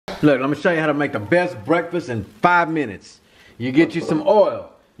Look, let me show you how to make the best breakfast in 5 minutes. You get you some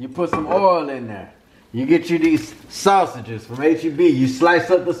oil. You put some oil in there. You get you these sausages from H-E-B. You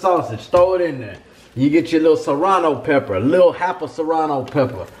slice up the sausage, throw it in there. You get your little serrano pepper, a little half a serrano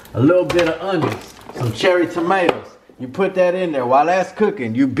pepper, a little bit of onions, some cherry tomatoes. You put that in there. While that's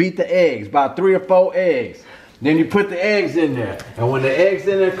cooking, you beat the eggs, about 3 or 4 eggs. Then you put the eggs in there. And when the eggs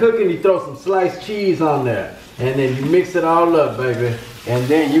in there cooking, you throw some sliced cheese on there. And then you mix it all up, baby. And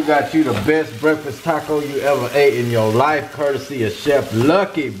then you got you the best breakfast taco you ever ate in your life, courtesy of Chef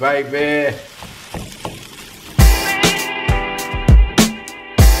Lucky, baby.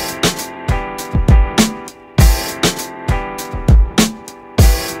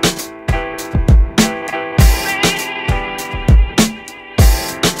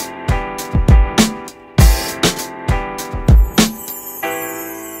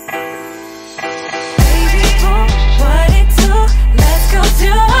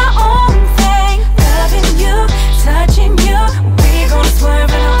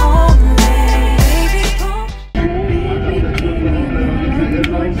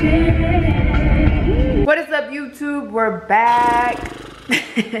 What is up, YouTube? We're back.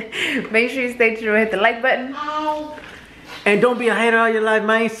 Make sure you stay true. Hit the like button. And don't be a hater all your life,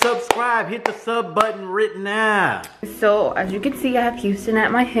 man. Subscribe. Hit the sub button right now. So, as you can see, I have Houston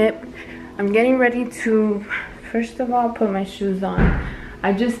at my hip. I'm getting ready to, first of all, put my shoes on.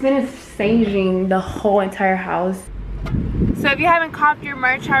 I just finished saging the whole entire house. So if you haven't copped your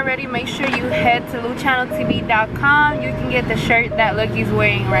merch already, make sure you head to Lucianotv.com. You can get the shirt that Lucky's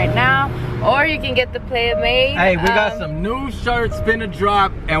wearing right now, or you can get the Play It Made. Hey, we got some new shirts finna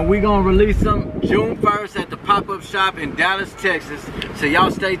drop, and we gonna release them June 1st at the pop-up shop in Dallas, Texas. So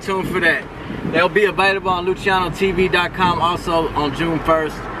y'all stay tuned for that. They'll be available on Lucianotv.com also on June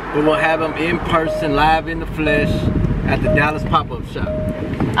 1st. But we'll have them in person, live in the flesh, at the Dallas pop-up shop.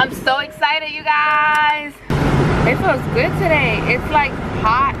 I'm so excited, you guys. It feels good today. It's like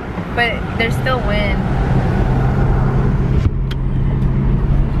hot, but there's still wind.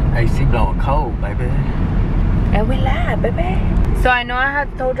 AC blowing cold, baby. And we live, baby. So I know I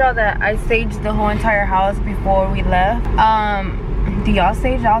had told y'all that I saged the whole entire house before we left. Do y'all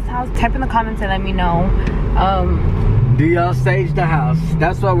sage y'all's house? Type in the comments and let me know. Do y'all sage the house?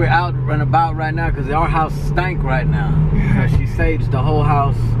 That's why we're out and about right now, because our house stank right now. Because she saged the whole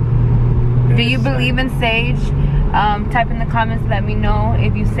house. Do you believe in sage? Type in the comments, let me know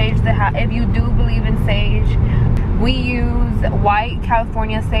if you sage the house. If you do believe in sage, we use white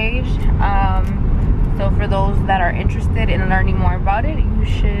California sage. So for those that are interested in learning more about it, you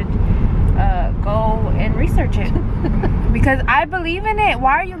should go and research it. Because I believe in it.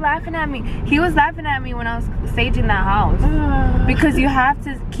 Why are you laughing at me? He was laughing at me when I was saging that house. Because you have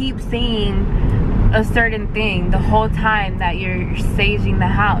to keep saying a certain thing the whole time that you're saging the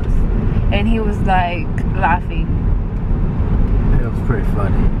house. And he was like laughing. It was pretty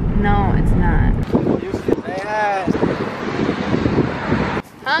funny. No, it's not. Houston, say hi.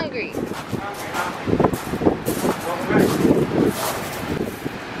 Hungry.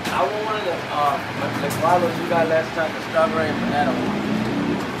 I want one of the guavas you got last time, the strawberry and banana one.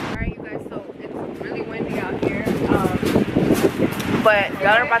 Alright, you guys, so it's really windy out here. But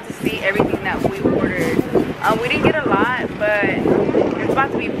y'all are about to see everything that we ordered. We didn't get a lot, but it's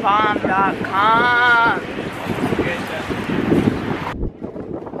about to be bomb.com.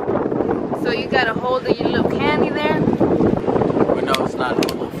 So you got a hold of your little candy there? We know it's not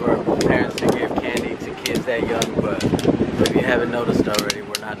normal for parents to give candy to kids that young, but if you haven't noticed already,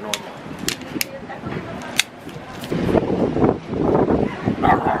 we're not normal.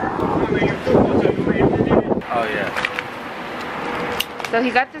 Oh yeah. So he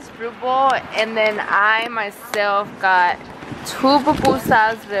got this fruit bowl, and then I myself got 2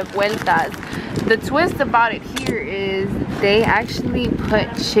 pupusas revueltas. The twist about it here is they actually put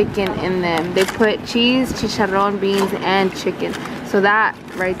chicken in them. They put cheese, chicharron, beans, and chicken. So that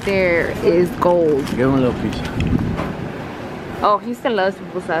right there is gold. Give him a little piece. Oh, he still loves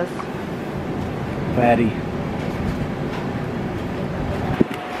pupusas. Fatty.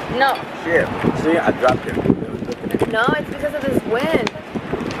 No. Shit. See, I dropped it. No, it's because of this wind.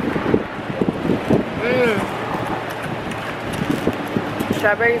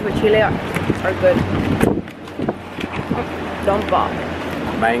 Strawberries with chile are good. Don't fall.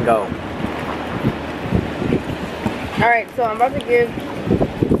 Mango. Alright, so I'm about to give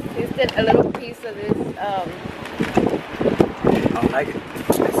Houston a little piece of this. I don't like it.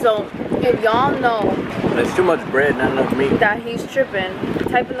 So, if y'all know There's too much bread, not enough meat. that he's tripping,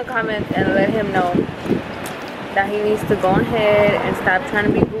 type in the comments and let him know that he needs to go ahead and stop trying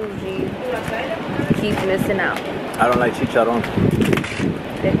to be bougie. Keep missing out. I don't like chicharron.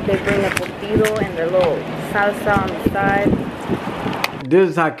 They they bring a potato and their little salsa on the side.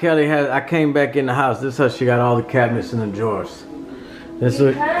 This is how Kelly has. I came back in the house. This is how she got all the cabinets in the drawers. This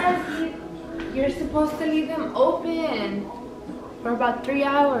is. You're supposed to leave them open for about 3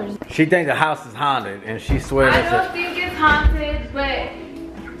 hours. She thinks the house is haunted, and she swears. I don't think it's haunted, but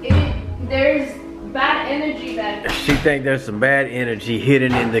there's bad energy that. She thinks there's some bad energy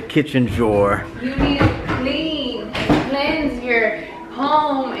hidden in the kitchen drawer. You need to clean and cleanse your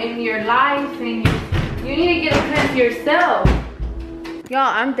home and your life, and you need to get a cleanse yourself. Y'all,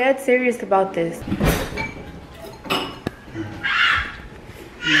 I'm dead serious about this.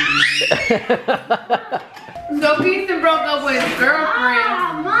 So Keaton broke up with his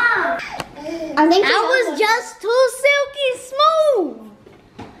girlfriend. Mom! I was just too silky smooth.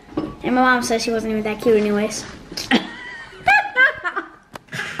 And my mom said she wasn't even that cute anyways.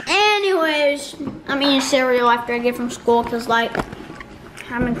 Anyways, I'm eating cereal after I get from school because like,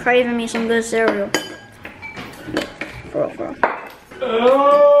 I've been craving me some good cereal. For real.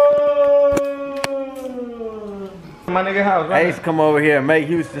 My nigga house, right? Ace come over here and make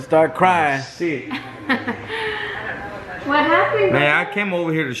Houston start crying. Shit. What happened? Man, I came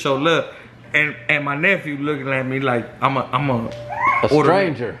over here to show love, and my nephew looking at me like I'm a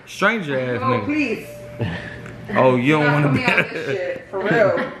stranger. Stranger ass Oh, nigga. please. Oh, you don't want to Put be me on this shit. For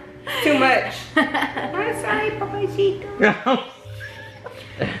real. Too much. I'm sorry, Papacito.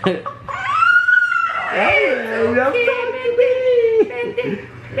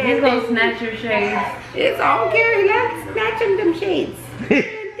 He's gonna snatch your shades. It's all Gary. Let's snatching them shades.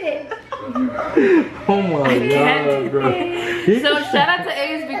 Oh my god, bro. So shout out to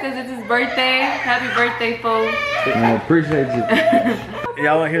Ace because it's his birthday. Happy birthday, folks. I appreciate you.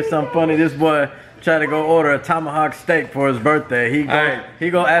 Y'all wanna hear something funny? This boy tried to go order a tomahawk steak for his birthday. He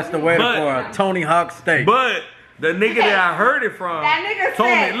go ask the waiter for a Tony Hawk steak. But the nigga that I heard it from That nigga told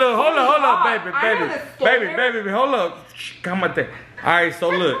said, me, look, hold up, I know the story. baby, hold up. Shh, come on there. Alright, so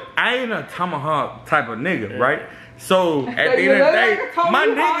look, I ain't a tomahawk type of nigga, right? So at the end of the day, my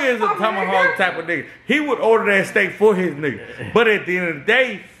nigga is a tomahawk type of nigga. He would order that steak for his nigga. But at the end of the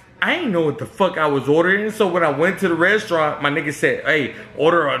day, I ain't know what the fuck I was ordering. So when I went to the restaurant, my nigga said, hey,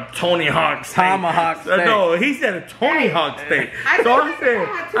 order a Tony Hawk steak. Tomahawk steak. No, he said a Tony Hawk steak. So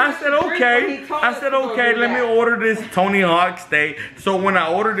I said, okay, let me order this Tony Hawk steak. So when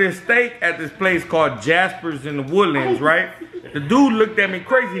I ordered this steak at this place called Jasper's in the Woodlands, right? The dude looked at me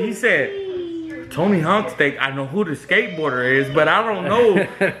crazy. He said, Tony Hawk steak, I know who the skateboarder is, but I don't know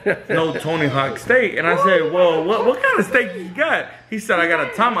no Tony Hawk steak. And I said, well, what kind of steak you got? He said, I got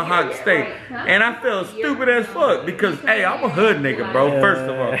a tomahawk steak. And I felt stupid as fuck because, hey, I'm a hood nigga, bro, first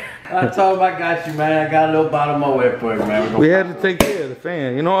of all. I told him I got you, man. I got a little bottle more way for you, man. We had to take care of the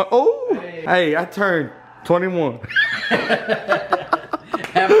fan, you know what? Oh, hey, I turned 21.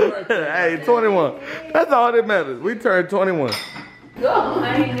 Hey, 21. That's all that matters. We turned 21.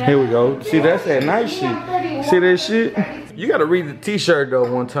 Here we go. See, that's that nice shit. See that shit? You gotta read the t-shirt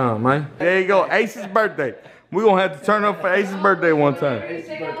though one time, man. There you go, Ace's birthday. We gonna have to turn up for Ace's birthday one time. I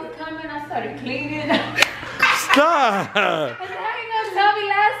was coming, I started cleaning. Stop! How you gonna tell me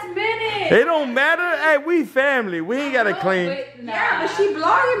last minute? It don't matter. Hey, we family. We ain't gotta clean. Yeah, but she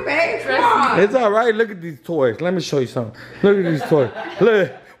vlogging, babe. Come on. It's all right. Look at these toys. Let me show you something. Look at these toys.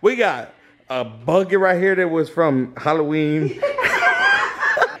 Look, we got a bucket right here that was from Halloween.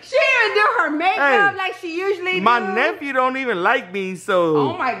 She didn't do her makeup like she usually do. My nephew don't even like me, so.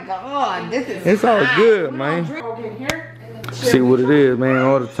 Oh my god, this is. It's all good, man. See what it is, man,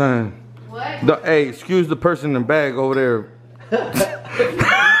 all the time. What? Hey, excuse the person in the bag over there.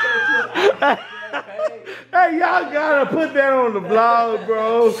 Hey, y'all gotta put that on the vlog,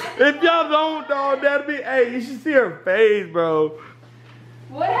 bro. If y'all don't, dog, that'll be. Hey, you should see her face, bro.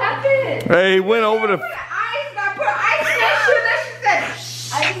 What happened? Hey, went over the. I put ice in that shit. That she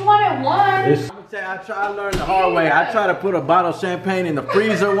said. I just wanted one. I learned the hard way. I tried to put a bottle of champagne in the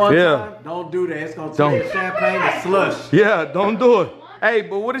freezer one time. Don't do that. It's gonna turn champagne to slush. Yeah, don't do it. Hey,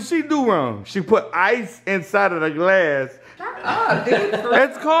 but what did she do wrong? She put ice inside of the glass. Oh, dude.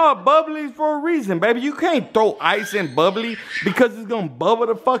 It's called bubbly for a reason, baby. You can't throw ice in bubbly because it's gonna bubble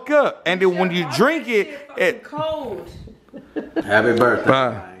the fuck up. And then when you drink it, it cold. Happy birthday.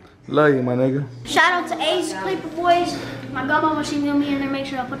 Bye. Love you, my nigga. Shout out to Ace, Clipper Boys. My grandma, she's gonna be in there. Make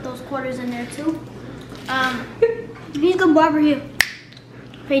sure I put those quarters in there too. He's a good barber here.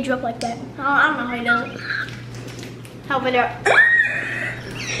 Page you up like that. I don't know how he does it. Help it out.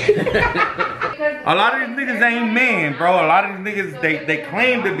 Because A lot of these niggas ain't men, bro. A lot of these niggas, they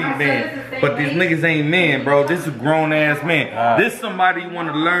claim to be men, but these niggas ain't men, bro. This is a grown ass man. This somebody you want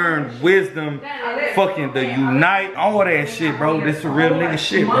to learn wisdom, fucking the unite, all that shit, bro. This is real nigga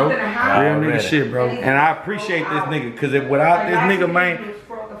shit, bro. Real nigga shit, bro. And I appreciate this nigga, cause if without this nigga, man,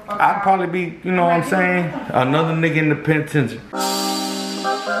 I'd probably be, you know what I'm saying, another nigga in the penitentiary.